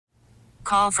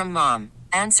Call from mom.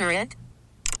 Answer it.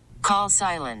 Call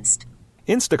silenced.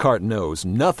 Instacart knows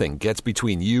nothing gets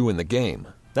between you and the game.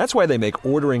 That's why they make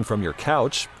ordering from your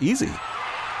couch easy.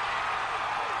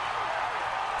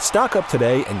 Stock up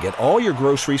today and get all your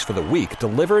groceries for the week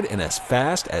delivered in as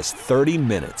fast as 30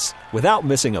 minutes without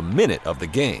missing a minute of the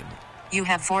game. You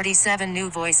have 47 new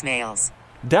voicemails.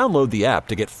 Download the app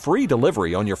to get free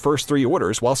delivery on your first 3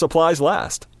 orders while supplies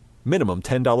last. Minimum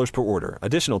 $10 per order.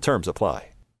 Additional terms apply.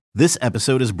 This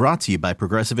episode is brought to you by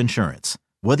Progressive Insurance.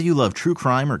 Whether you love true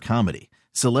crime or comedy,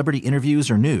 celebrity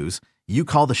interviews or news, you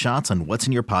call the shots on what's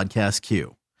in your podcast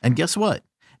queue. And guess what?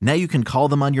 Now you can call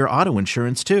them on your auto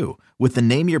insurance too with the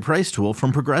Name Your Price tool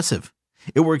from Progressive.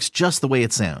 It works just the way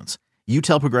it sounds. You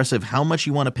tell Progressive how much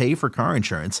you want to pay for car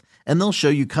insurance, and they'll show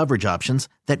you coverage options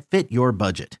that fit your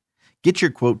budget. Get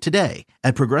your quote today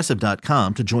at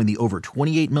Progressive.com to join the over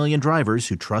 28 million drivers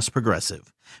who trust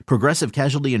Progressive. Progressive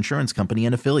Casualty Insurance Company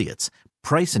and Affiliates.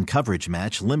 Price and coverage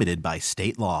match limited by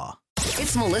state law.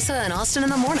 It's Melissa and Austin in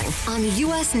the morning on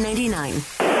US 99.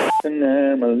 And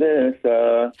then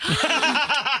Melissa.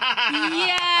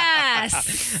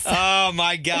 Yes. Oh,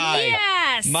 my guy.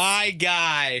 Yes. My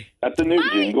guy. That's a new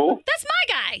jingle. That's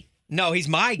my guy. No, he's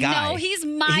my guy. No, he's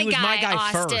my guy. He was my guy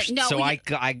Austin. first. No, so I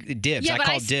dibs. Yeah, I but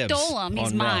called dibs. stole him.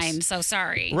 He's on mine. Russ. So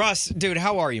sorry. Russ, dude,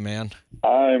 how are you, man?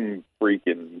 I'm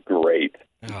freaking great.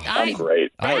 Oh, I'm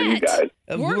great. How are you guys?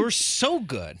 We're so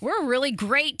good. We're really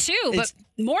great too, but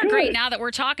more great now that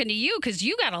we're talking to you because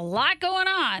you got a lot going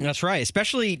on. That's right.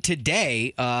 Especially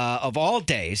today, of all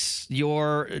days,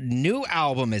 your new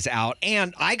album is out.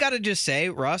 And I got to just say,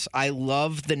 Russ, I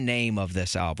love the name of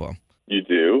this album. You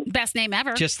do? Best name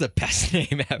ever. Just the best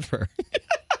name ever.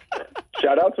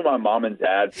 Shout out to my mom and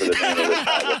dad for the name of this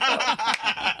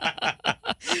album.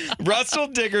 Russell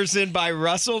Dickerson by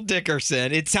Russell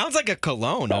Dickerson. It sounds like a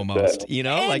cologne almost, you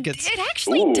know? And like it's. it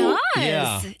actually does.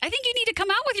 Yeah. I think you need to come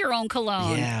out with your own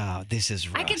cologne. Yeah, this is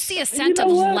Russ. I can see a scent of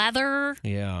leather.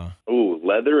 Yeah. Ooh,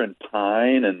 leather and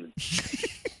pine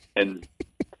and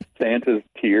Santa's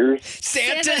tears.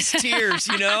 Santa's tears,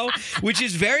 you know, which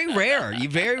is very rare. You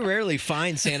very rarely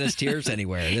find Santa's tears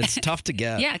anywhere. It's tough to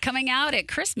get. Yeah, coming out at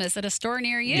Christmas at a store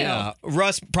near you. Yeah.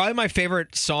 Russ, probably my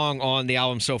favorite song on the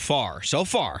album so far,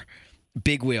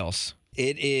 Big Wheels.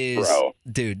 It is,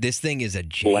 dude, this thing is a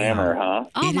jam. Glamour, huh?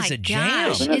 Oh it my is a jam.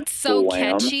 gosh, Isn't it it's so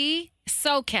glam? catchy.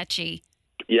 So catchy.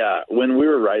 Yeah, when we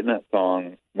were writing that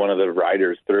song, one of the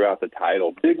writers threw out the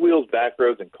title, Big Wheels, Back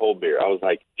Roads, and Cold Beer. I was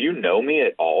like, do you know me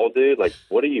at all, dude? Like,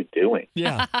 what are you doing?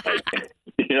 Yeah. Like,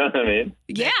 you know what I mean?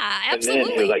 Yeah, And then he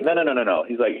absolutely. was like, no.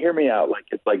 He's like, hear me out. Like,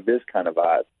 it's like this kind of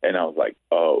vibe. And I was like,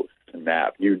 oh,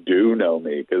 snap. You do know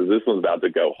me because this one's about to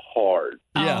go hard.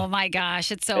 Yeah. Oh my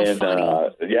gosh, it's so And, funny.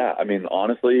 yeah, I mean,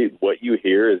 honestly, what you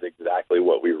hear is exactly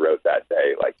what we wrote that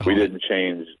day. Like, we didn't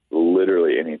change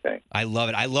literally anything. I love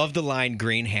it. I love the line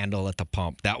green handle at the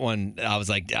pump. That one, I was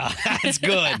like, that's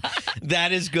good.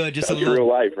 That is good. Just That's a little, real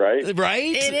life, right?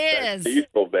 right? It is.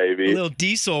 Peaceful, A baby. little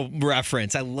diesel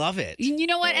reference. I love it. You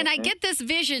know what? And I get this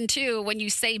vision too when you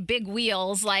say big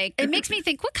wheels. Like it makes me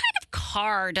think, what kind of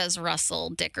car does Russell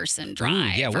Dickerson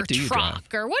drive? yeah, what or do you truck,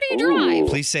 drive? or what do you drive?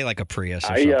 Please say like a Prius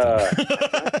or I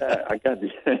something. I got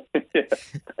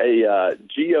a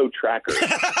Geo Tracker.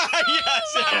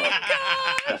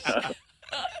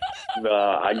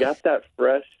 I got that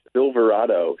fresh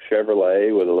Silverado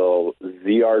Chevrolet with a little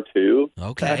ZR2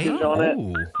 Okay. package on it.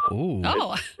 Ooh.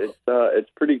 Oh, It's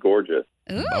pretty gorgeous.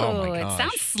 ooh, Oh, my it gosh.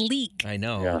 sounds sleek. Yeah. I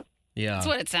know. Yeah. That's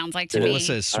what it sounds like to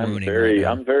Melissa me. is I'm swooning. very right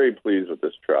now. I'm very pleased with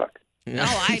this truck. Oh,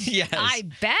 I Yes. I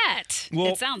bet.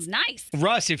 Well- It sounds nice.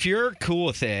 Russ, if you're cool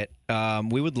with it,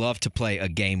 we would love to play a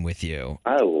game with you.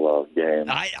 I love games.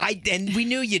 And we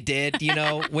knew you did. You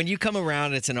know, when you come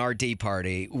around, it's an RD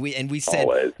party. We said,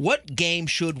 Always. what game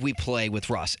should we play with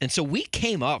Russ? And so we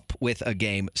came up with a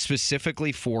game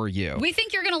specifically for you. We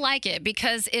think you're going to like it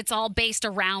because it's all based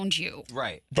around you.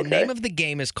 Right. The Okay. name of the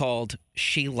game is called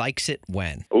She Likes It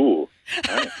When. Ooh.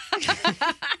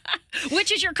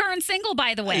 Which is your current single,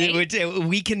 by the way.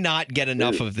 We cannot get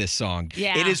enough of this song.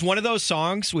 Yeah. It is one of those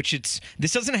songs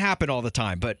this doesn't happen all the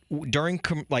time, but during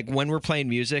when we're playing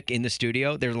music in the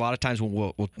studio, there's a lot of times when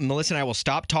we'll Melissa and I will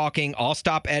stop talking, I'll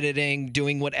stop editing,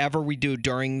 doing whatever we do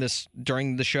during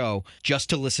the show just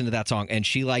to listen to that song, and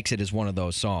She Likes It is one of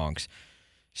those songs.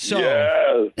 So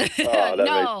Yes. Oh, that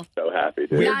No. makes me so happy,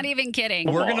 dude. Not even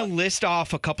kidding. we're going to list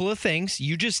off a couple of things.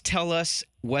 You just tell us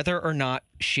whether or not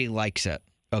she likes it,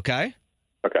 okay?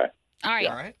 Okay. All right.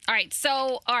 All right. All right.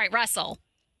 So, all right, Russell.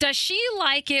 Does she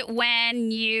like it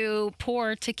when you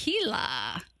pour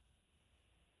tequila?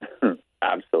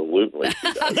 Absolutely.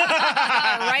 She does.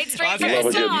 Right straight from Love the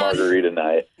a good song. margarita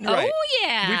night. Right. Oh,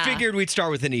 yeah. We figured we'd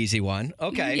start with an easy one.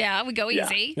 Okay. Yeah, we go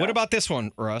easy. What about this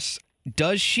one, Russ?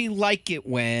 Does she like it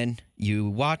when you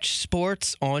watch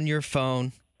sports on your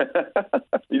phone?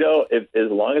 You know,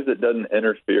 as long as it doesn't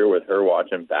interfere with her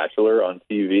watching Bachelor on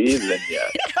TV, then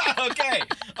yes. Okay.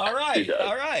 All right.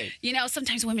 All right. You know,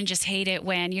 sometimes women just hate it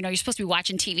when, you're supposed to be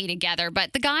watching TV together,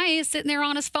 but the guy is sitting there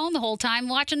on his phone the whole time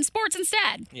watching sports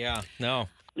instead. Yeah. No.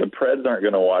 The Preds aren't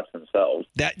going to watch themselves.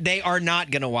 That they are not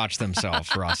going to watch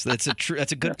themselves, Russ. That's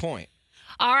a good point.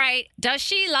 All right. Does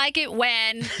she like it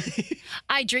when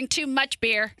I drink too much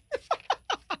beer?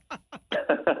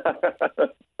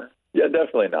 Yeah,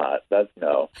 definitely not. That's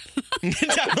no.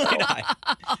 Definitely not.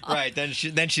 Right. Then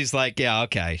she's like, yeah,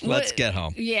 okay, let's get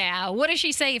home. Yeah. What does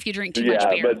she say if you drink too much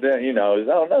beer? Yeah, but then I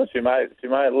don't know. She might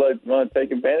want to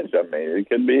take advantage of me.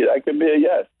 That could be a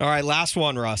yes. All right, last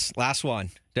one, Russ. Last one.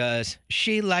 Does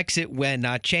she likes it when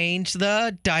I change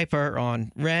the diaper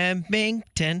on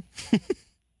Remington?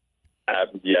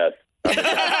 Yes.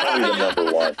 That's probably the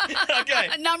number one. Okay.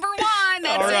 Number one.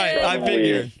 That's All right. it. I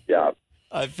figured. Yeah.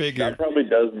 I figured. That probably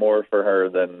does more for her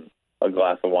than a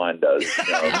glass of wine does. You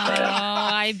know what I'm saying?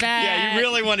 I bet. Yeah, you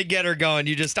really want to get her going.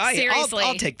 You just, Seriously.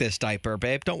 I'll take this diaper,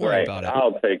 babe. Don't worry Right. about it.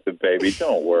 I'll take the baby.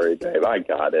 Don't worry, babe. I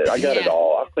got it. I got it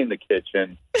all. I'll clean the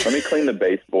kitchen. Let me clean the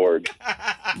baseboard.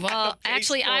 Well,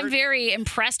 actually, I'm very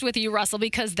impressed with you, Russell,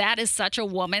 because that is such a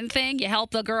woman thing. You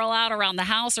help the girl out around the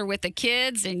house or with the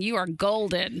kids, and you are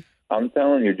golden. I'm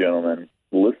telling you, gentlemen,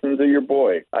 listen to your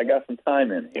boy. I got some time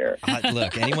in here.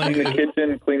 Look, anyone Clean the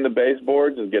kitchen, clean the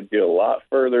baseboards, will get you a lot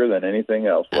further than anything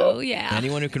else will. Oh, yeah.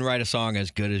 Anyone who can write a song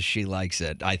as good as she likes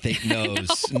it, I think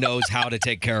knows how to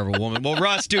take care of a woman. Well,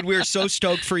 Russ, dude, we're so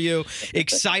stoked for you.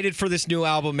 Excited for this new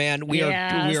album, man. We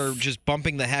are just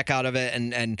bumping the heck out of it,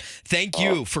 and thank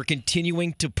you for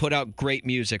continuing to put out great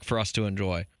music for us to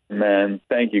enjoy. Man,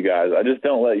 thank you guys. I just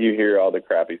don't let you hear all the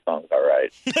crappy songs I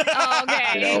write.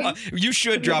 Okay. You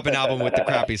should drop an album with the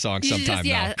crappy songs sometime.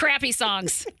 Yeah, Crappy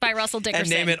Songs by Russell Dickerson. And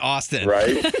name it Austin. Right?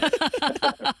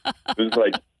 It's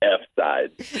like F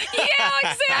side.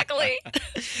 Yeah, exactly.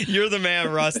 You're the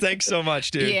man, Russ. Thanks so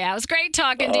much, dude. Yeah, it was great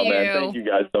talking to you. Man, thank you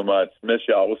guys so much. Miss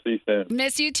y'all. We'll see you soon.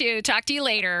 Miss you too. Talk to you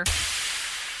later.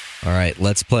 All right,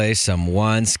 let's play some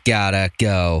One's Gotta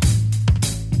Go.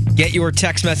 Get your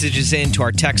text messages in to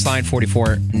our text line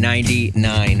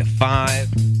 44995.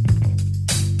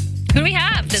 Who do we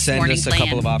have this morning? Send us a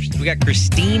couple of options. We got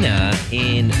Christina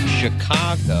in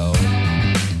Chicago.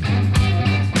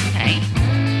 Hey.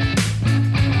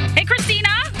 Hey, Christina.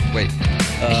 Wait.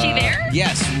 Is she there?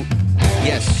 Yes,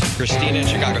 Christina in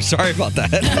Chicago. Sorry about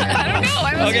that. I don't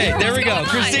know. Okay, there we go.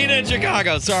 Christina in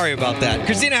Chicago. Sorry about that.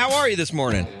 Christina, how are you this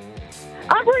morning?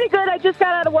 I'm pretty good. I just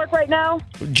got out of work right now.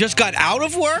 Just got out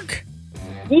of work?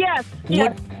 Yes.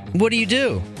 What do you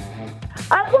do?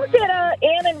 I work at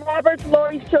Ann and Roberts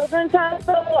Laurie's Children's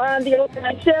Hospital on the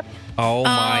overnight shift. Oh,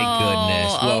 my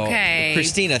goodness. Well, okay.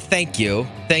 Christina, thank you.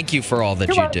 Thank you for all that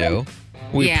You're you welcome. do.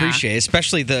 We appreciate it,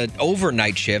 especially the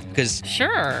overnight shift because,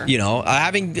 Sure.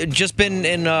 Having just been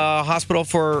in a hospital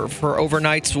for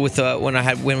overnights with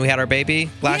when we had our baby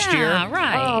last year. Yeah,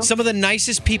 right. Some of the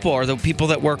nicest people are the people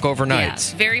that work overnights.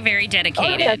 Yes, very, very Oh,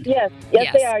 dedicated. yes,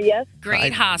 they are, yes.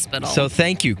 Great hospital. So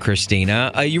thank you,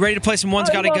 Christina. Are you ready to play some One's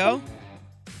you're Gotta Go?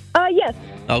 welcome. Yes.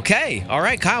 Okay. All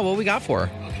right, Kyle, what we got for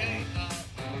her?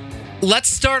 Let's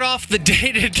start off the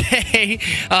day today,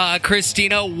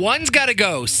 Christina. One's got to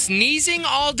go. Sneezing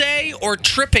all day or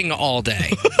tripping all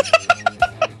day?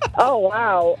 Oh,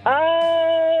 wow.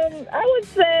 I would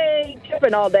say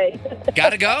tripping all day. Got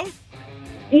to go?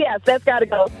 Yes, that's got to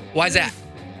go. Why's that?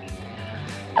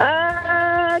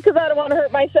 Because I don't want to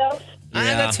hurt myself.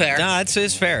 That's fair. No, that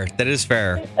is fair. That is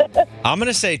fair. I'm going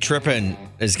to say tripping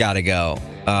has got to go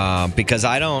because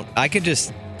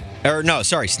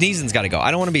sneezing's got to go.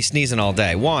 I don't want to be sneezing all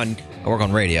day. One, I work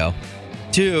on radio.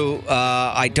 Two,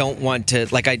 I don't want to,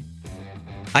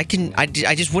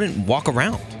 I just wouldn't walk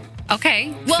around.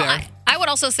 Okay. Well, Fair. I would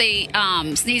also say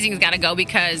sneezing's got to go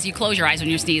because you close your eyes when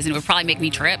you're sneezing. It would probably make me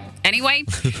trip anyway.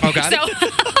 Okay.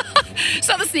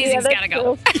 So the sneezing's got to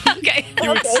go. Okay. You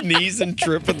would sneeze and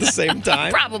trip at the same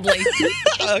time? Probably.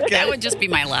 Okay. That would just be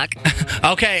my luck.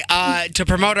 Okay, to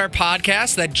promote our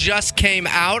podcast that just came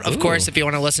out, of course, if you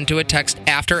want to listen to it, text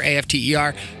after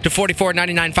AFTER to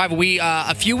 44995. We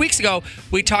a few weeks ago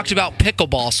we talked about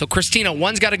pickleball. So Christina,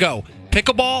 One's got to go.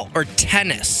 Pickleball or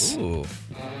tennis? Ooh.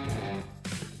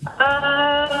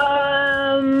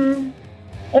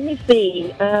 Let me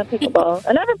see. Pickleball.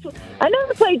 I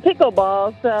never played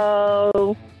pickleball,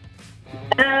 so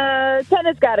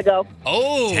Tennis gotta go.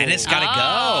 Oh. Tennis gotta go.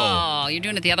 Oh, you're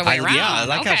doing it the other way around. Yeah, I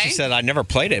like how she said I never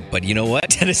played it, but you know what?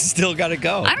 Tennis still gotta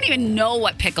go. I don't even know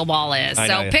what pickleball is, I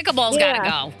so know, yeah. pickleball's gotta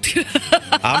go.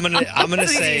 I'm gonna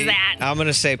As easy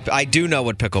as say that. I do know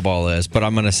what pickleball is, but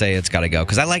I'm gonna say it's gotta go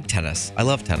because I like tennis. I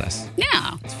love tennis.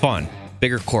 Yeah. It's fun.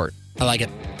 Bigger court. I like it.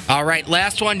 All right,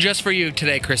 last one just for you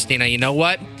today, Christina. You know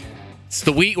what? It's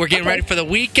the week. We're getting ready for the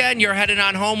weekend. You're heading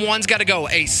on home. One's got to go.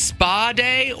 A spa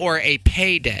day or a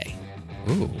pay day?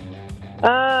 Ooh.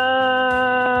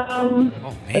 Oh,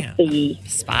 man. Let's see.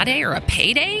 Spa day or a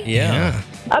payday? Yeah.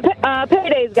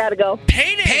 Payday's gotta go.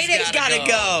 Payday's gotta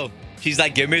go. She's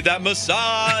like, give me that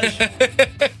massage.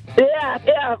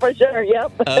 Yeah, for sure.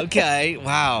 Yep. Okay.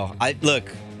 Wow.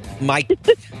 Look, my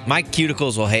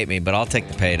cuticles will hate me, but I'll take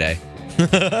the payday.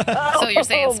 So you're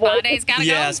saying spa day's gotta go?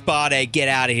 Yeah, spa day. Get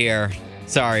out of here.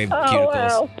 Sorry, Oh, cuticles.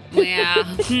 wow.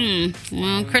 Yeah.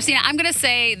 Well, Christina, I'm going to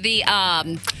say the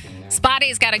spa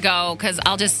day's got to go because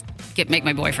I'll just make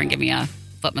my boyfriend give me a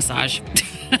foot massage.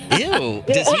 Ew.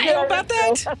 Does he know about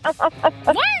that?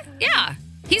 What? Yeah.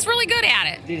 He's really good at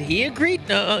it. Did he agree?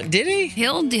 Did he?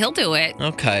 He'll do it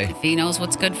Okay. if he knows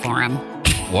what's good for him.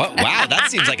 What? Wow, that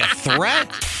seems like a threat.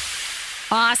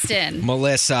 Austin.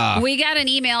 Melissa. We got an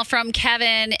email from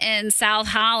Kevin in South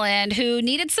Holland who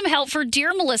needed some help for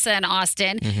dear Melissa and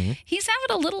Austin. Mm-hmm. He's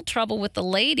having a little trouble with the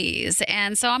ladies.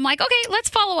 And so I'm like, okay, let's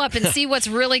follow up and see what's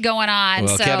really going on.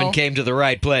 Well, so, Kevin came to the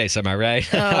right place. Am I right?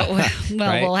 well,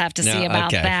 Right? we'll have to see No,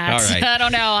 about okay. that. All right. I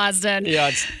don't know, Austin. Yeah,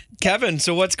 it's Kevin.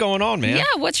 So what's going on, man? Yeah,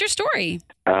 what's your story?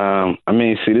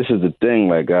 See, this is the thing.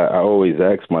 Like, I always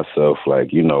ask myself, like,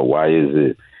 why is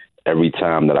it every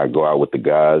time that I go out with the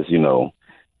guys,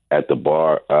 at the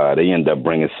bar, they end up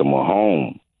bringing someone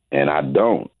home and I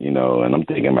don't, and I'm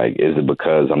thinking, like, is it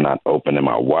because I'm not opening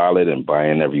my wallet and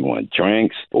buying everyone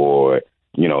drinks, or, is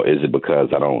it because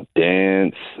I don't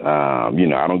dance? I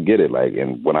don't get it. Like,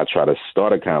 and when I try to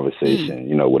start a conversation,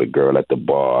 with a girl at the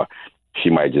bar, she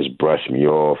might just brush me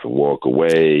off and walk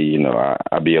away.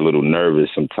 I'd be a little nervous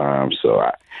sometimes. So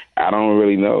I don't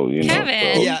really know,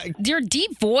 Kevin, So. your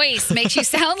deep voice makes you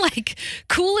sound like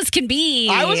cool as can be.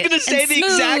 I was going to say the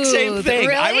exact same smooth. thing.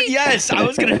 Really? I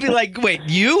was going to be like, wait,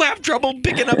 you have trouble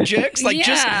picking up chicks? Like,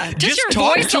 Yeah, just your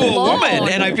talk voice to alone. a woman.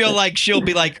 And I feel like she'll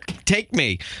be like, take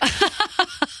me.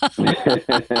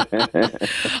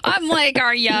 I'm like,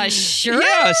 are you sure?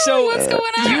 Yeah, so what's going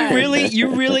on?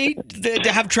 you really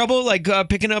have trouble like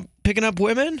picking up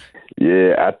women?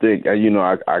 Yeah, I think,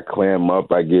 I clam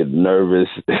up. I get nervous.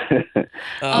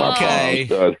 My Okay. palms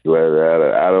start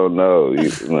sweating. I don't know.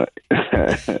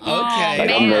 Okay.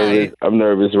 man. I'm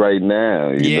nervous right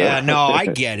now. Yeah, know? no, I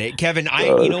get it, Kevin.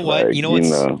 So You know it's what? like, You know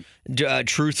what's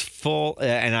truthful,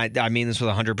 and I mean this with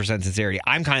 100% sincerity.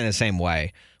 I'm kind of the same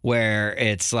way, where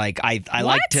it's like I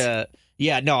like to.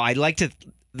 Yeah, no, I like to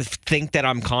think that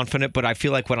I'm confident, but I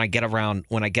feel like when I get around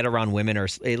women, or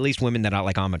at least women that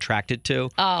I'm attracted to.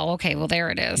 Oh, okay. Well, there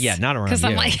it is. Yeah, not around you. Because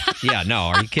I'm like, yeah, no,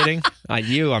 are you kidding?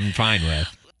 You, I'm fine with.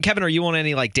 Kevin, are you on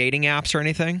any dating apps or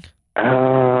anything?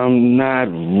 Not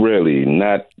really.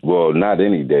 Not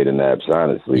any dating apps,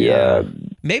 honestly. Yeah.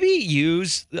 Maybe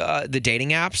use the dating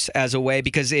apps as a way,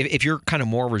 because if you're kind of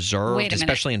more reserved, Wait a minute.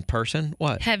 especially in person,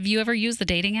 what? have you ever used the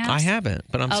dating apps? I haven't,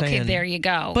 but I'm saying. Okay, there you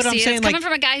go. But See, I'm saying, it's coming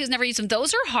from a guy who's never used them.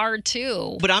 Those are hard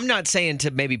too. But I'm not saying to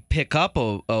maybe pick up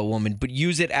a woman, but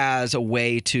use it as a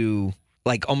way to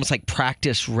almost like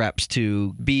practice reps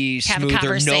to be Have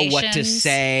smoother, know what to conversations.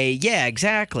 say. Yeah,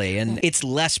 exactly. And it's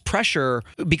less pressure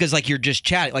because you're just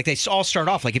chatting. They all start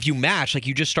off if you match,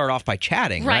 you just start off by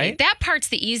chatting, right? That part's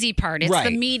the easy part. It's the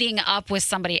Right. meeting up with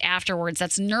somebody afterwards.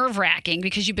 That's nerve-wracking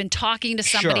because you've been talking to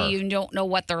somebody Sure. you don't know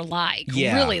what they're like,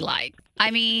 Yeah. really like. I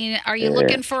mean, are you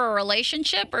looking for a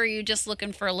relationship or are you just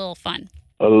looking for a little fun?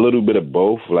 A little bit of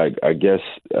both. I guess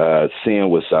seeing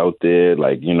what's out there,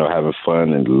 having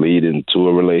fun and leading to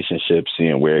a relationship,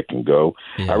 seeing where it can go.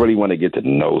 Yeah. I really want to get to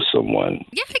know someone.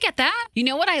 Yeah, I get that. You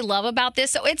know what I love about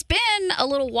this? So it's been a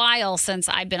little while since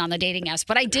I've been on the dating apps,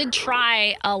 but I did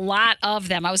try a lot of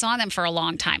them. I was on them for a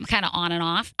long time, kind of on and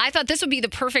off. I thought this would be the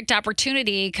perfect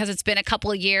opportunity because it's been a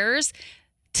couple of years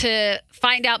to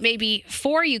find out maybe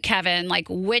for you, Kevin,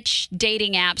 which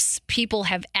dating apps people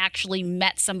have actually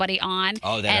met somebody on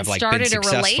Oh, that and have, been started a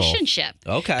successful. relationship.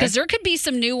 Okay. Because there could be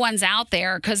some new ones out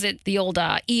there because the old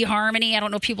eHarmony, I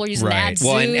don't know if people are using that.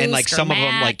 Well, and Zoosk or some of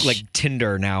them, Match. like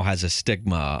Tinder now has a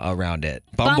stigma around it.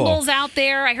 Bumble's out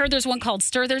there. I heard there's one called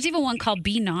Stir. There's even one called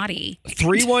Be Naughty.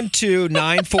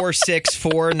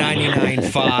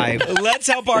 312-946-4995. Let's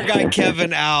help our guy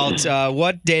Kevin out.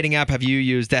 What dating app have you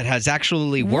used that has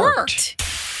actually worked?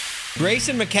 Grace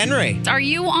and McHenry. Are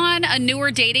you on a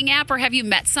newer dating app, or have you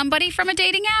met somebody from a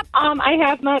dating app? I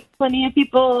have met plenty of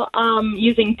people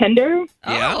using Tinder.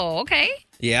 Yeah. Oh, okay.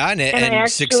 Yeah, and I actually,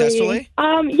 successfully?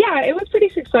 Yeah, it was pretty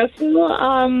successful.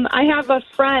 I have a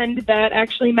friend that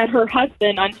actually met her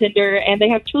husband on Tinder, and they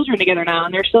have children together now,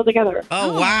 and they're still together.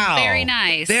 Oh, wow. Very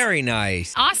nice. Very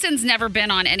nice. Austin's never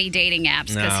been on any dating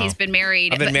apps because he's been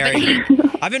married. I've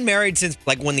been I've been married since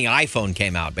like when the iPhone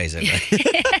came out, basically.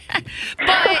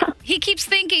 But he keeps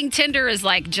thinking Tinder is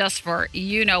like just for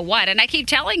you know what. And I keep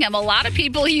telling him a lot of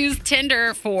people use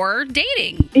Tinder for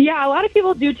dating. Yeah, a lot of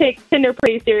people do take Tinder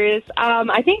pretty serious.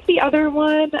 I think the other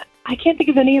one, I can't think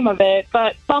of the name of it,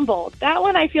 but Bumble. That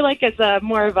one I feel like is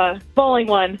more of a bowling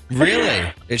one. Really?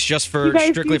 It's just for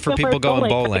strictly for people going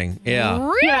bowling. Yeah.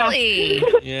 Really?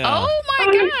 Yeah. Oh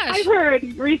my gosh. I've heard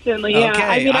recently. Yeah. Okay,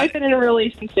 I mean, I've been in a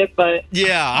relationship, but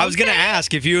yeah, I was gonna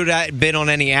ask if you had been on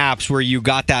any apps where you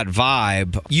got that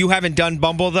vibe. You haven't done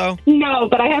Bumble though? no.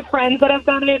 But I have friends that have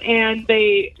done it, and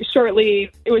it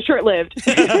was short-lived.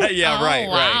 Yeah, right.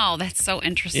 Wow, that's so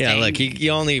interesting. Yeah, look,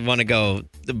 you only want to go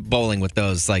bowling with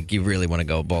those like you really want to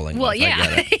go bowling Well, with.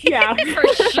 yeah. Yeah,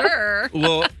 for sure.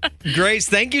 Well, Grace,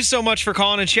 thank you so much for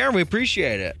calling and sharing. We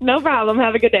appreciate it. No problem.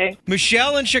 Have a good day.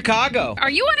 Michelle in Chicago. Are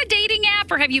you on a dating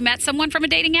app, or have you met someone from a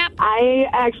dating app? I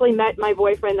actually met my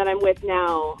boyfriend that I'm with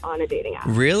now on a dating app.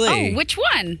 Really? Oh, which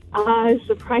one?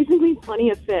 Surprisingly, Plenty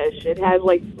of Fish. It had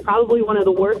probably one of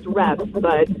the worst reps,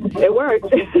 but it worked.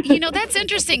 You know, that's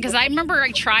interesting because I remember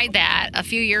I tried that a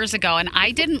few years ago, and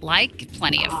I didn't like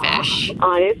Plenty of Fish.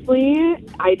 Honestly,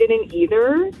 I didn't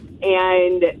either.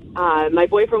 And my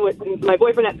boyfriend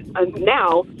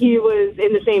now, he was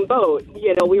in the same boat.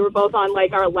 You know, we were both on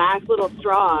our last little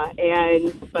straw,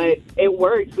 but it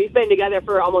worked. We've been together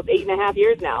for almost 8.5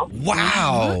 years now.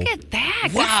 Wow. Look at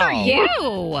that. Wow.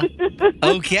 Good for you.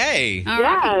 Okay.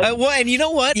 Yeah. Well, and you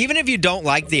know what? Even if you don't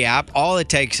like the app, all it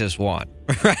takes is one.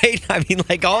 Right? I mean,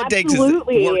 all it takes is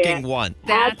working one.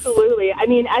 Absolutely. I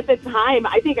mean, at the time,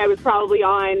 I think I was probably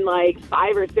on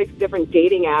 5 or 6 different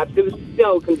dating apps. It was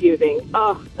so confusing.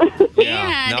 Oh.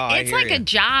 And it's like a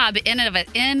job in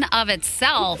of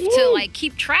itself to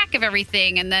keep track of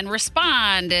everything and then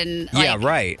respond and yeah,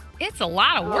 right. It's a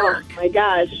lot of work. Oh, my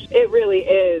gosh. It really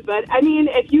is. But, I mean,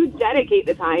 if you dedicate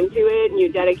the time to it and you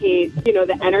dedicate,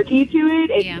 the energy to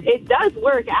it, it does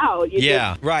work out.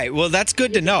 Right. Well, that's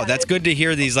good to know. That's good to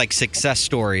hear these, success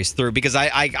stories through because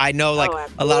I know,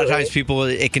 a lot of times people,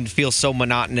 it can feel so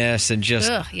monotonous and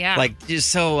just, just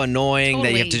so annoying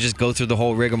that you have to just go through the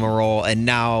whole rigmarole. And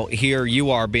now here you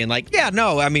are being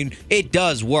I mean, it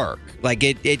does work.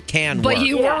 It can work. But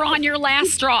you were on your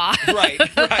last straw. Right.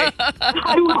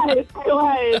 I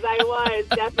was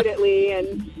definitely,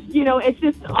 and it's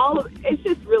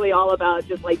just really all about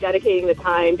just dedicating the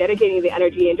time, dedicating the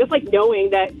energy, and just knowing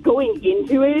that going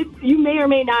into it, you may or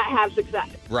may not have success.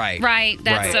 Right.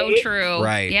 That's so true.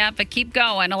 Right. Yeah, but keep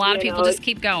going. A lot of people just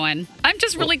keep going. I'm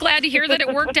just really glad to hear that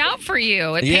it worked out for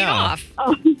you. It paid off.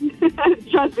 Oh,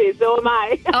 trust me, so am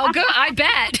I. Oh, good. I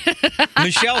bet.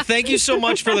 Michelle, thank you so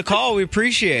much for the call. We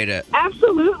appreciate it.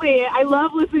 Absolutely. I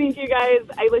love listening to you guys.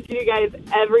 I listen to you guys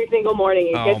every single morning.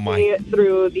 It gets me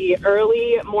through the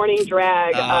early morning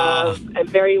drag of a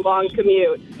very long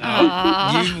commute.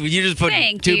 You just put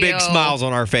two big smiles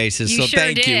on our faces, so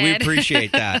thank you. We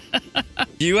appreciate that.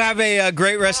 You have a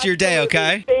great rest of your day,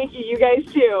 okay? Thank you. You guys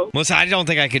too. Melissa, I don't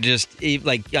think I could just eat,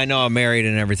 I know I'm married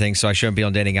and everything, so I shouldn't be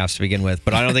on dating apps to begin with,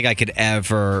 but I don't think I could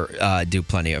ever do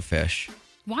Plenty of Fish.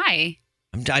 Why?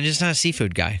 I'm just not a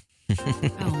seafood guy.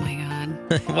 Oh, my God.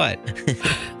 What?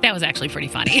 That was actually pretty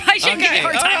funny. I shouldn't give you a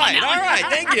hard time on that one. All right,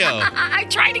 thank you. I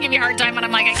tried to give you a hard time, and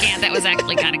I'm I can't. That was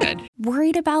actually kind of good.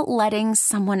 Worried about letting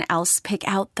someone else pick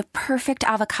out the perfect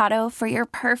avocado for your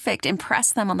perfect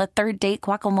impress them on the third date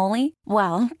guacamole?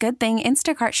 Well, good thing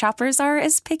Instacart shoppers are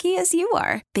as picky as you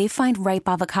are. They find ripe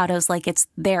avocados like it's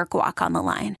their guac on the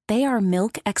line. They are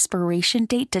milk expiration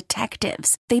date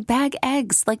detectives. They bag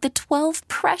eggs like the 12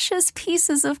 precious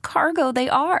pieces of cargo they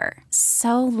are.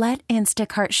 So let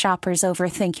Instacart shoppers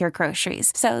overthink your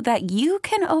groceries so that you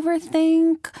can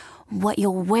overthink what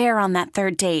you'll wear on that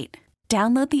third date.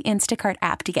 Download the Instacart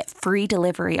app to get free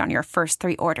delivery on your first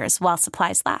 3 orders while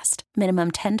supplies last.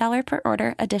 Minimum $10 per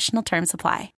order. Additional terms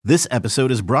apply. This episode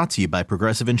is brought to you by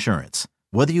Progressive Insurance.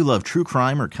 Whether you love true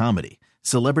crime or comedy,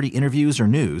 celebrity interviews or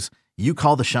news, you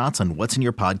call the shots on what's in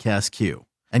your podcast queue.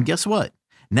 And guess what?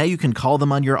 Now you can call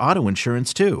them on your auto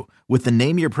insurance too with the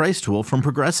Name Your Price tool from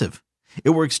Progressive.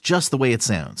 It works just the way it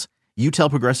sounds. You tell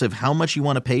Progressive how much you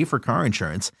want to pay for car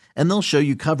insurance, and they'll show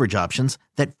you coverage options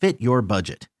that fit your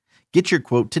budget. Get your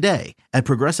quote today at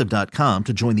Progressive.com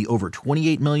to join the over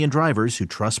 28 million drivers who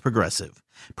trust Progressive.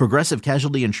 Progressive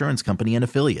Casualty Insurance Company and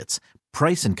Affiliates.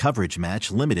 Price and coverage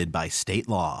match limited by state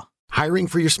law. Hiring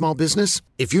for your small business?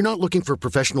 If you're not looking for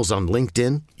professionals on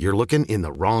LinkedIn, you're looking in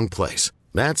the wrong place.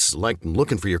 That's like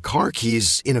looking for your car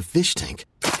keys in a fish tank.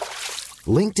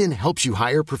 LinkedIn helps you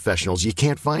hire professionals you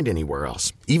can't find anywhere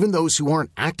else, even those who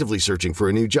aren't actively searching for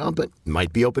a new job but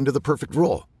might be open to the perfect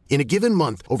role. In a given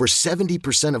month, over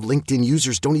 70% of LinkedIn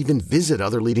users don't even visit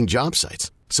other leading job sites.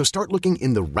 So start looking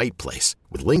in the right place.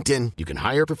 With LinkedIn, you can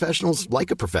hire professionals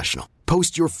like a professional.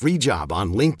 Post your free job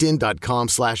on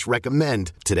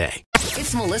linkedin.com/recommend today.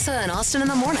 It's Melissa and Austin in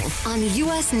the morning on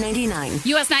US 99.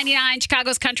 US 99,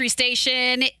 Chicago's country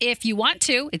station. If you want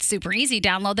to, it's super easy.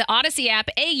 Download the Odyssey app,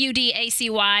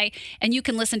 AUDACY, and you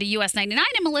can listen to US 99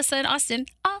 and Melissa and Austin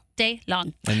all day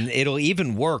long. And it'll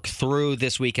even work through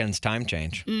this weekend's time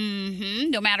change.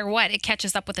 No matter what, it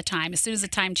catches up with the time. As soon as the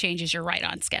time changes, you're right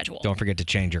on schedule. Don't forget to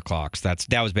change your clocks. That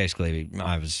was basically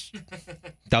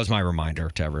that was my reminder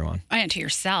to everyone. And to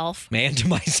yourself. And to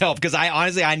myself, because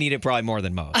I need it probably more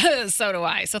than most. So do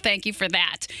I. So thank you for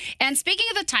that. And speaking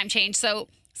of the time change, so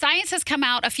science has come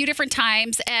out a few different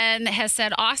times and has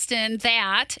said, Austin,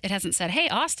 that it hasn't said, hey,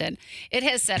 Austin. It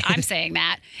has said, I'm saying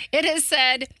that. It has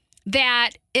said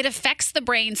that it affects the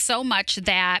brain so much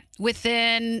that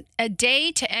within a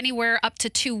day to anywhere up to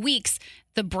 2 weeks,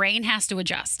 the brain has to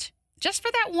adjust just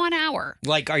for that 1 hour.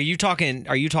 Like, are you talking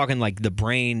like the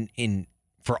brain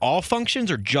for all functions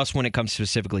or just when it comes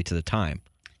specifically to the time?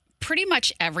 Pretty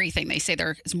much everything. They say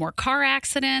there's more car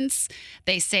accidents.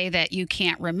 They say that you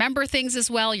can't remember things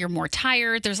as well. You're more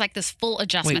tired. There's like this full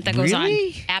adjustment that goes on.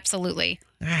 Absolutely.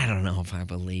 I don't know if I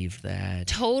believe that.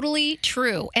 Totally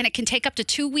true. And it can take up to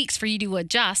 2 weeks for you to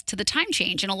adjust to the time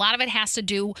change. And a lot of it has to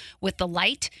do with the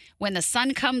light. When the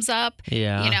sun comes up,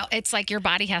 it's like your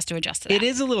body has to adjust to that. It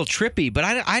is a little trippy, but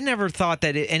I never thought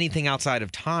that anything outside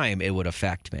of time, it would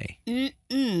affect me.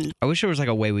 I wish there was like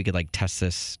a way we could like test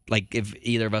this. Like if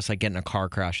either of us like get in a car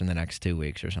crash in the next 2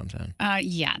 weeks or something.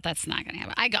 Yeah, that's not going to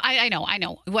happen. I know.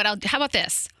 How about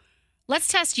this? Let's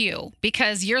test you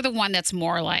because you're the one that's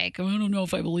more like, I don't know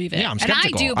if I believe it. Yeah, I'm skeptical.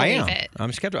 And I do believe it.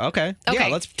 I'm skeptical. Okay. Yeah,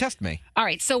 let's test me. All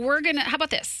right. So how about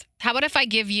this? How about if I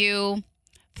give you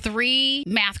 3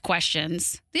 math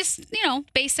questions,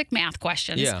 basic math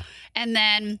questions. Yeah. And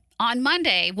then on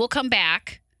Monday, we'll come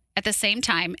back at the same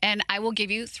time and I will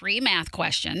give you 3 math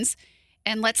questions.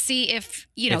 And let's see if,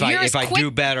 if I do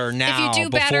better now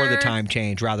before the time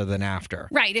change rather than after.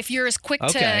 Right. If you're as quick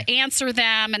to answer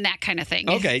them and that kind of thing.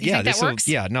 Okay. You think that works?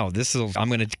 I'm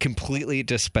going to completely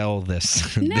dispel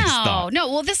this. No.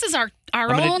 Well, this is our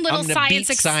own little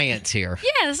science. Science here.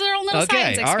 Yeah, this is our own little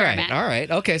science experiment. All right.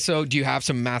 Okay. So do you have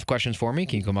some math questions for me?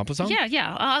 Can you come up with some?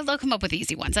 Yeah. I'll come up with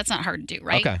easy ones. That's not hard to do,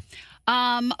 right? Okay.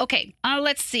 Okay.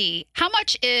 Let's see. How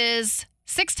much is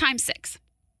 6 times 6?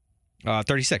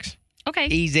 36. Okay.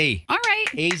 Easy. All right.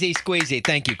 Easy squeezy.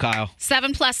 Thank you, Kyle.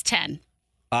 7 plus 10.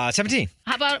 17.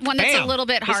 How about one that's a little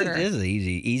bit harder? This is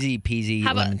easy. Easy peasy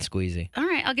lemon squeezy. All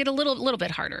right. I'll get a little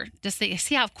bit harder. Just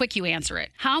see how quick you answer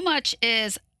it. How much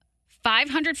is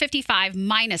 555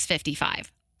 minus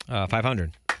 55?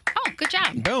 500. Oh, good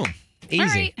job. Boom. Easy. All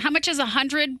right. How much is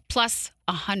 100 plus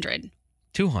 100?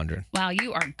 200. Wow,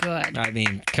 you are good. I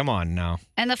mean, come on now.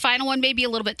 And the final one may be a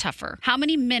little bit tougher. How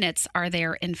many minutes are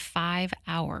there in 5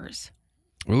 hours?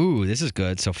 Ooh, this is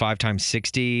good. So 5 times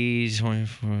 60,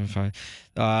 25,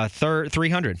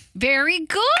 300. Very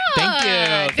good. Thank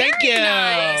you. Thank you.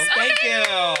 Nice. Thank you.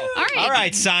 All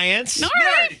right, science. All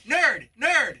right. Nerd.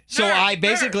 So I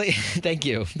basically, thank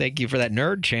you for that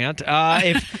nerd chant.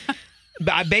 I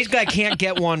can't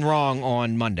get one wrong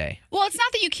on Monday. Well, it's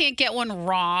not that you can't get one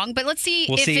wrong, but let's see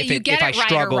if you if get I it right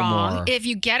struggle or wrong. more. If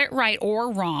you get it right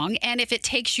or wrong, and if it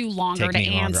takes you longer to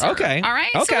answer. Okay. All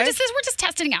right. Okay. So we're just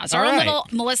testing out. It's our own little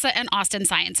Melissa and Austin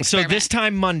science So experiment. this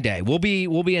time Monday, we'll be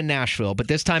in Nashville, but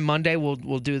this time Monday we'll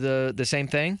do the same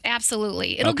thing.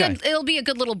 Absolutely. It'll be a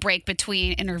good little break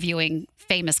between interviewing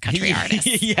famous country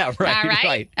artists. Yeah.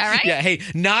 Right. All right. Yeah. Hey,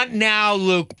 not now,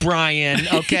 Luke Bryan.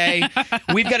 Okay.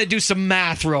 We've got to do some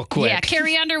math real quick. Yeah.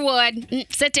 Carrie Underwood,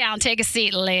 sit down, take a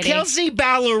seat, lady. Kelsey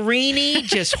Ballerini,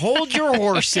 just hold your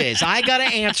horses. I got to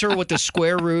answer what the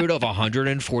square root of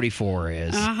 144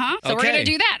 is. So we're going to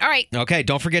do that. All right. Okay,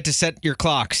 don't forget to set your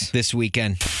clocks this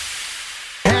weekend.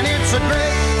 And it's a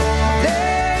great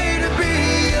day to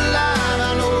be alive.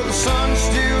 I know the sun's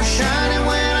still shining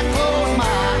when I close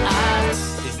my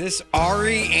eyes. Is this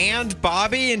Ari and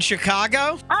Bobby in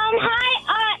Chicago?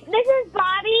 Hi, this is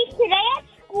Bobby. Today at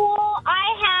school,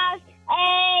 I have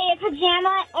a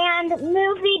pajama and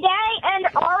movie day, and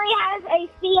Ari has a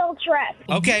field trip.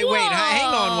 Okay, wait.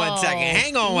 Hang on one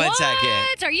second.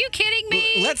 What? Are you kidding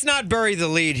me? Let's not bury the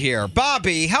lead here.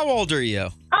 Bobby, how old are you?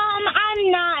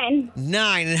 I'm 9.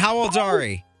 9. And how old's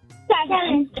Ari?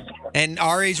 7. And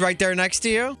Ari's right there next to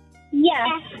you?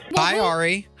 Yes. Hi,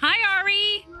 Ari. Hi,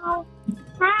 Ari.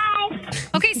 Hi.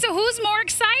 Okay, so who's more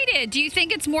excited? Do you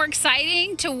think it's more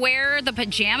exciting to wear the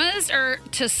pajamas or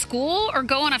to school or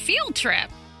go on a field trip?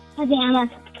 Pajamas.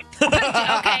 Okay.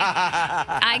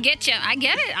 I get you. I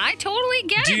get it. I totally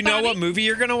get it. Do you know Bobby. what movie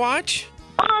you're going to watch?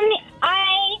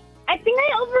 I think I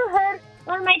overheard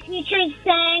one of my teachers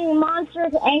saying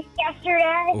Monsters, Inc.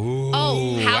 yesterday. Ooh,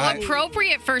 Oh, how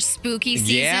appropriate for spooky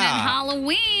season and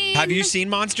Halloween. Have you seen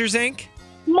Monsters, Inc.?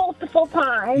 Multiple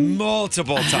times.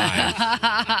 Multiple times.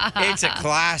 It's a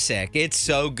classic. It's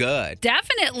so good.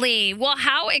 Definitely. Well,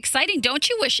 how exciting. Don't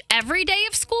you wish every day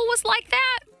of school was like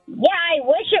that? Yeah, I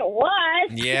wish it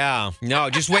was. Yeah. No,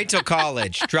 just wait till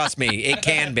college. Trust me, it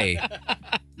can be.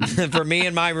 For me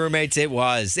and my roommates, it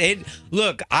was.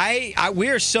 Look, we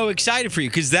are so excited for you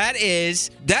because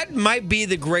that might be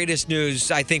the greatest news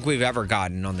I think we've ever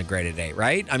gotten on the Great at 8,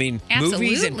 right? I mean,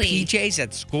 movies and Absolutely. PJs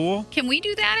at school. Can we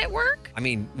do that at work? I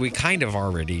mean, we kind of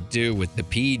already do with the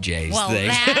PJs Well, thing.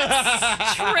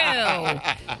 that's true.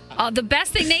 The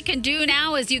best thing they can do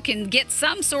now is you can get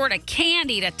some sort of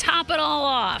candy to top it all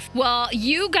off. Well,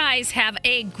 you guys have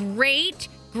a great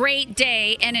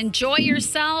day and enjoy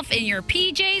yourself in your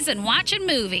PJs and watching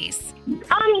movies. You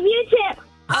too.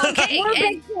 Okay.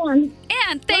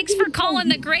 and thanks for calling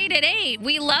the Great at 8.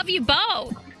 We love you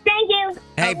both. Thank you.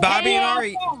 Hey, Bobby and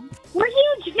Ari. We're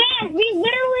huge fans. We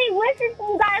literally listen to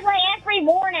you guys like every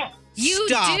morning. You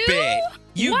Stop do? it.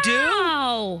 You do?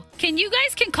 Wow. You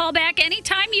guys can call back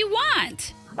anytime you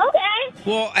want. Okay.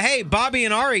 Well, hey, Bobby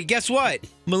and Ari, guess what?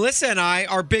 Melissa and I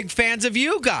are big fans of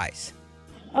you guys.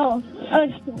 Oh,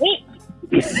 sweet.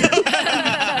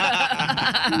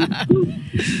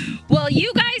 Well,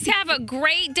 you guys have a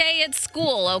great day at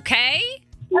school, okay?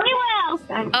 We will.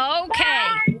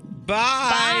 Okay. Bye.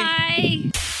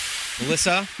 Bye.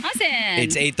 Melissa, Listen.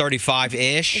 it's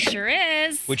 8:35-ish. It sure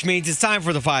is. Which means it's time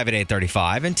for the 5 at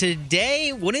 8:35. And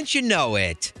today, wouldn't you know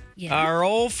it, our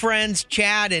old friends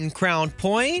Chad in Crown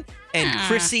Point and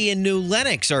Chrissy in New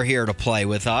Lenox are here to play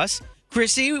with us.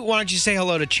 Chrissy, why don't you say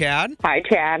hello to Chad? Hi,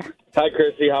 Chad. Hi,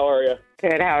 Chrissy. How are you?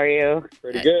 Good. How are you?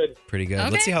 Pretty good. Pretty good. Okay.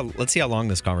 Let's see how long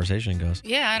this conversation goes.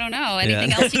 Yeah, I don't know.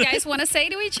 Anything else you guys want to say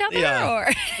to each other? Yeah. Or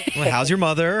Well, how's your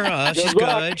mother? She's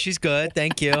good. She's good.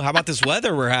 Thank you. How about this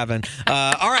weather we're having?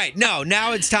 All right. No,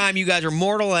 now it's time. You guys are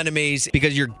mortal enemies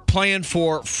because you're playing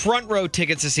for front row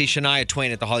tickets to see Shania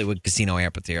Twain at the Hollywood Casino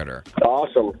Amphitheater.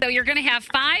 Awesome. So you're going to have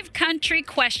 5 country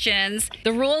questions.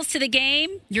 The rules to the game,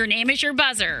 your name is your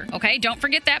buzzer. Okay, don't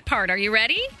forget that part. Are you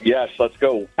ready? Yes, let's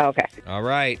go. Okay. All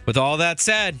right. With all that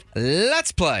said,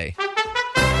 let's play.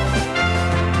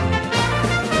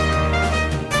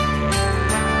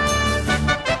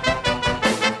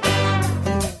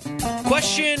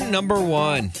 Question number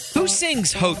 1. Who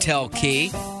sings Hotel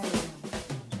Key?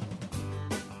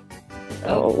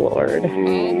 Oh, Lord.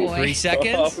 Oh, boy. 3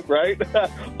 seconds. Right?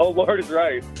 Oh, Lord is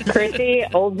right. Chrissy,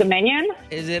 Old Dominion.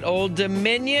 Is it Old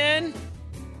Dominion?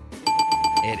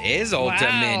 It is Old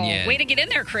Dominion. Way to get in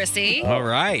there, Chrissy. All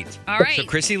right. All right. So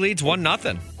Chrissy leads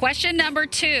 1-0. Question number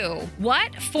 2.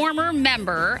 What former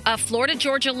member of Florida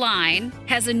Georgia Line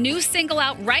has a new single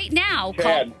out right now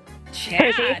called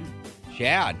Chad?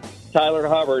 Chad. Tyler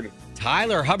Hubbard.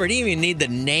 Tyler Hubbard. You didn't even need the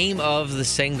name of the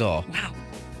single. Wow.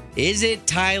 Is it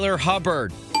Tyler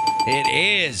Hubbard? It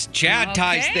is. Chad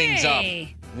ties things up.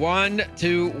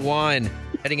 1-1.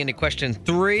 Heading into question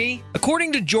 3.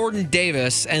 According to Jordan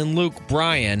Davis and Luke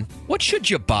Bryan, what should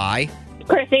you buy?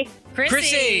 Chrissy.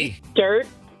 Chrissy. Dirt.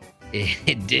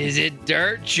 Is it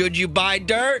dirt? Should you buy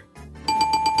dirt?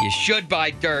 You should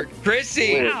buy dirt.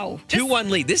 Chrissy. Wow. 2-1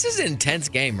 lead. This is an intense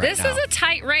game right This now. is a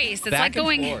tight race. It's Back like and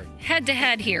going forth. head to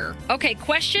head here. Okay,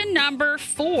 question number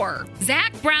 4.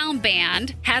 Zach Brown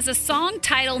Band has a song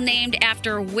title named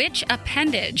after which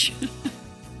appendage?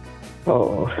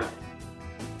 Oh.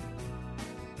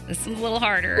 This is a little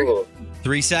harder.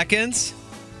 3 seconds.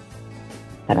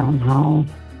 I don't know.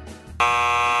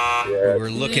 We're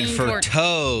looking for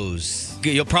toes.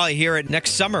 You'll probably hear it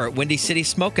next summer at Windy City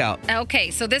Smokeout.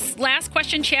 Okay, so this last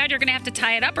question, Chad, you're going to have to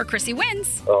tie it up or Chrissy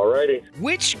wins. Alrighty.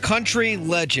 Which country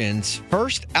legend's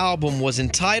first album was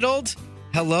entitled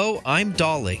Hello, I'm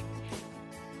Dolly?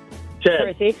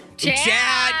 Chad. Chrissy.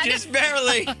 Chad. Just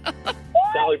barely.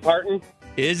 Dolly Parton.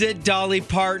 Is it Dolly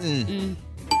Parton?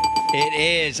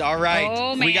 It is. All right.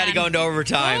 Oh, we got to man. go into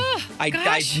overtime. Oh, I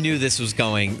gosh. knew this was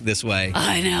going this way.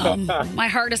 I know. My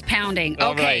heart is pounding.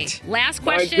 All Okay. right. Last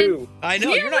question. I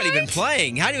know. Yeah, You're not even right?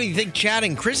 playing. How do you think Chad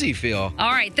and Chrissy feel?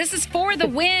 All right, this is for the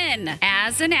win.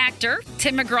 As an actor,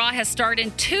 Tim McGraw has starred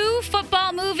in 2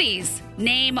 football movies.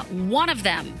 Name one of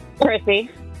them. Chrissy.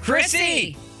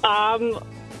 Chrissy. Oh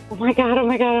my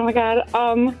god.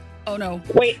 Oh no.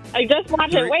 Wait, I just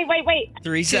watched it. Wait.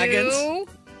 3 seconds. 2.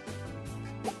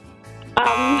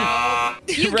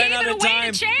 You Ran gave out it of away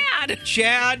time. to Chad.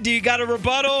 Chad, do you got a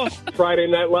rebuttal? Friday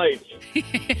Night Lights.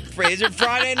 Is it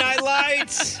Friday Night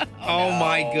Lights? Oh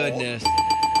my goodness.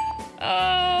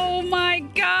 Oh my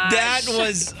gosh. That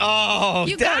was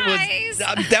You guys.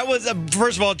 that was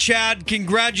first of all, Chad,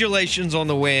 congratulations on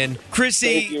the win.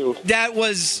 Chrissy, Thank you. that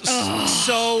was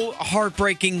so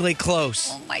heartbreakingly close.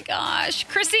 Oh my gosh.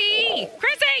 Chrissy.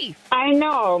 I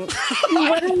know.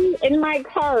 Literally in my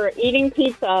car eating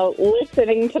pizza,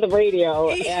 listening to the radio,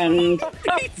 and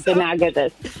did not get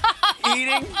this.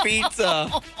 Eating pizza.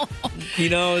 You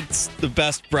know, it's the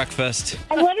best breakfast.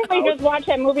 I literally just watched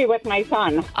that movie with my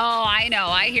son. Oh, I know.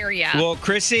 I hear ya. Well,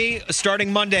 Chrissy,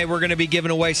 starting Monday, we're going to be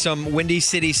giving away some Windy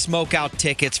City Smokeout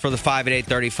tickets for the 5 at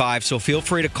 8:35. So feel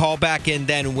free to call back in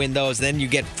then and win those. Then you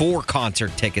get 4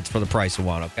 concert tickets for the price of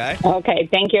 1, okay? Okay,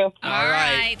 thank you. All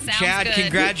right. Sounds Chad, good.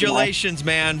 congratulations,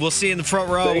 man. We'll see you in the front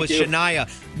row Thank with you. Shania.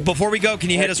 Before we go, can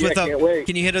you hit us with can't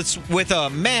wait. a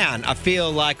man? I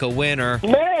feel like a winner.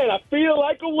 Man, I feel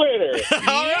like a winner.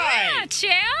 All Yeah, right.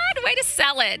 Chad. Way to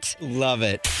sell it. Love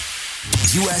it.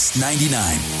 US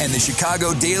 99 and the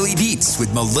Chicago Daily Beats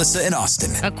with Melissa and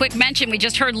Austin. A quick mention, we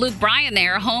just heard Luke Bryan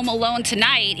there, Home Alone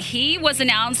Tonight. He was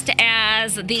announced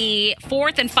as the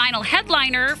 4th and final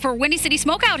headliner for Windy City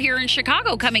Smokeout here in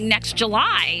Chicago coming next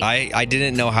July. I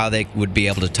didn't know how they would be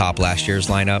able to top last year's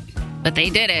lineup. But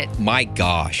they did it. My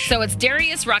gosh. So it's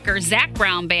Darius Rucker, Zach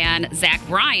Brown Band, Zach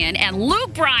Bryan, and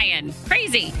Luke Bryan.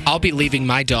 Crazy. I'll be leaving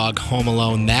my dog home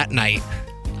alone that night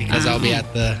because I'll be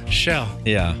at the show.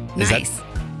 Yeah. Is Nice.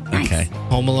 that okay?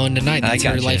 Home Alone Tonight. That's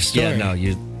her gotcha. life story. Yeah, no,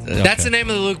 you. That's the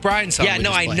name of the Luke Bryan song. Yeah, we no,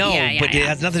 just I played. know, Yeah, but yeah. it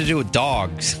has nothing to do with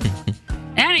dogs.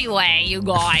 Anyway, you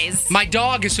guys. My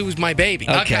dog is who's my baby.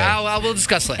 Okay. We'll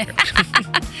discuss later.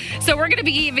 So we're going to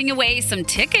be giving away some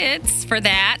tickets for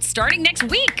that starting next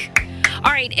week.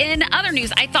 All right, in other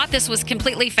news, I thought this was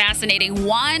completely fascinating.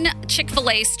 One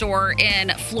Chick-fil-A store in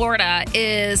Florida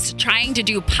is trying to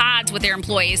do pods with their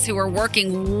employees who are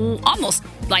working almost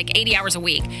like 80 hours a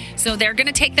week. So they're going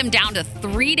to take them down to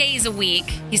 3 days a week.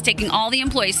 He's taking all the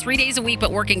employees 3 days a week,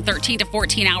 but working 13 to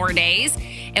 14-hour days.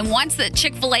 And once the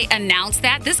Chick-fil-A announced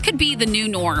that, this could be the new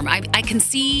norm. I can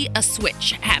see a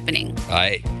switch happening.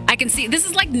 I can see this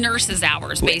is like nurses'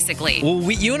 hours, basically.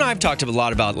 Well, you and I have talked a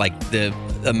lot about like the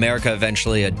America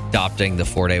eventually adopting the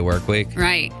 4-day work week.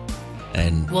 Right.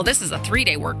 And Well, this is a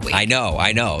 3-day work week. I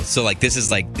know. So like this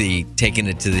is like the taking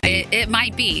it to the It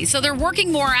might be. So they're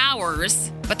working more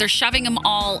hours, but they're shoving them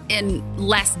all in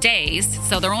less days.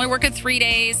 So they're only working 3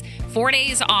 days, 4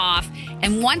 days off.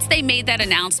 And once they made that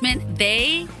announcement,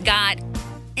 they got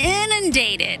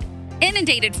inundated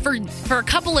for a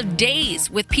couple of days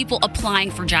with people applying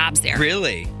for jobs there.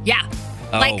 Really? Yeah.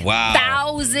 Oh, Like wow.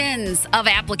 thousands of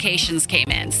applications came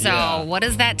in. So Yeah. what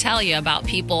does that tell you about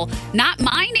people not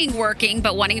minding working,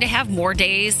 but wanting to have more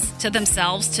days to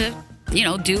themselves to,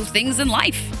 do things in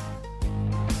life?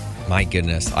 My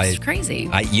goodness. It's crazy.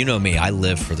 You know me, I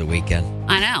live for the weekend.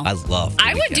 I know. I love the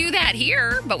I would weekend. do that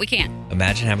here, but we can't.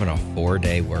 Imagine having a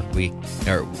 4-day work week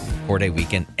or 4-day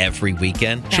weekend every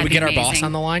weekend. Should we That'd get be our boss amazing.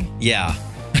 on the line? Yeah.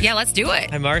 Yeah, let's do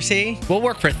it. Hi, Marcy. We'll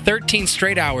work for 13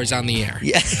 straight hours on the air.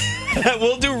 Yeah.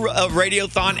 We'll do a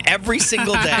radiothon every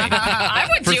single day. I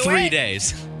would for do 3 it.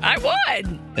 days. I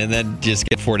would. And then just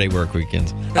get 4-day work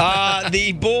weekends. The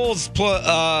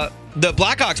the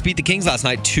Blackhawks beat the Kings last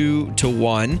night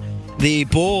 2-1. The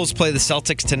Bulls play the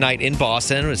Celtics tonight in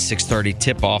Boston. It's 6:30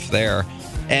 tip-off there.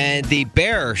 And the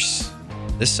Bears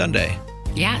this Sunday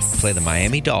Yes. play the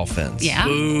Miami Dolphins. Yeah.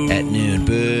 At noon.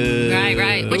 Boo.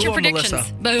 Right. What's your Boo on predictions?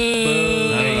 Melissa.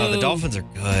 Boo. I don't know. The Dolphins are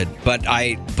good, but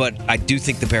I do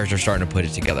think the Bears are starting to put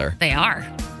it together. They are.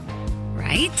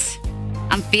 Right?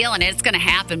 I'm feeling it. It's going to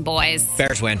happen, boys.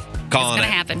 Bears win. It's Calling going to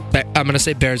it. happen. I'm going to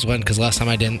say Bears win because last time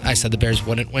I said the Bears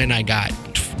wouldn't win. I got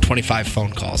 25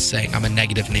 phone calls saying I'm a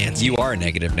negative Nancy. You are a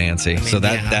negative Nancy, so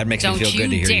that makes Don't me feel good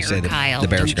to you hear you dare, say that Kyle. the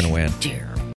Bears are Don't going to win. you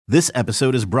dare. This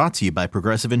episode is brought to you by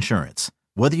Progressive Insurance.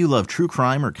 Whether you love true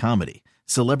crime or comedy,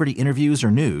 celebrity interviews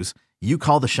or news, you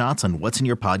call the shots on what's in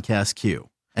your podcast queue.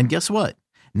 And guess what?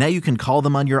 Now you can call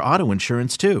them on your auto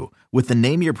insurance too with the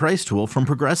Name Your Price tool from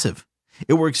Progressive.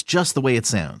 It works just the way it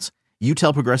sounds. You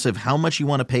tell Progressive how much you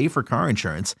want to pay for car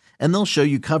insurance, and they'll show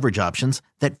you coverage options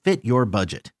that fit your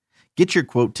budget. Get your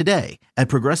quote today at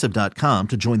Progressive.com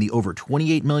to join the over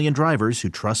 28 million drivers who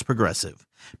trust Progressive.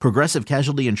 Progressive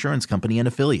Casualty Insurance Company and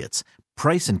Affiliates.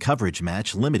 Price and coverage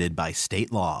match limited by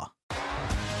state law.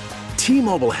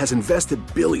 T-Mobile has invested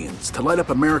billions to light up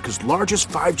America's largest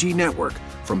 5G network,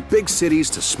 from big cities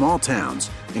to small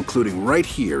towns, including right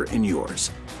here in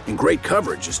yours. And great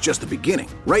coverage is just the beginning.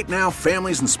 Right now,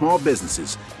 families and small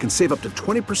businesses can save up to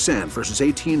 20% versus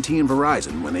AT&T and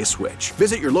Verizon when they switch.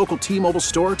 Visit your local T-Mobile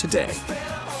store today.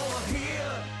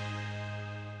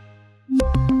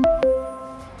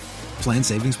 Plan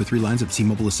savings with 3 lines of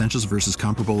T-Mobile Essentials versus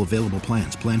comparable available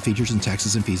plans. Plan features and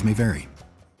taxes and fees may vary.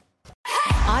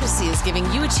 Odyssey is giving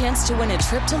you a chance to win a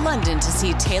trip to London to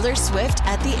see Taylor Swift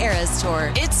at the Eras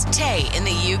Tour. It's Tay in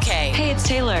the UK. Hey, it's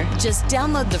Taylor. Just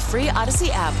download the free Odyssey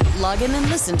app, log in and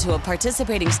listen to a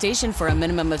participating station for a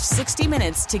minimum of 60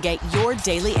 minutes to get your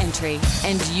daily entry.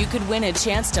 And you could win a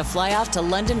chance to fly off to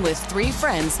London with 3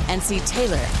 friends and see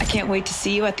Taylor. I can't wait to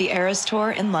see you at the Eras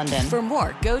Tour in London. For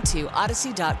more, go to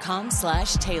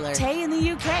odyssey.com/Taylor. Tay in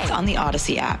the UK. It's on the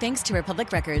Odyssey app. Thanks to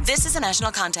Republic Records. This is a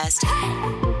national contest.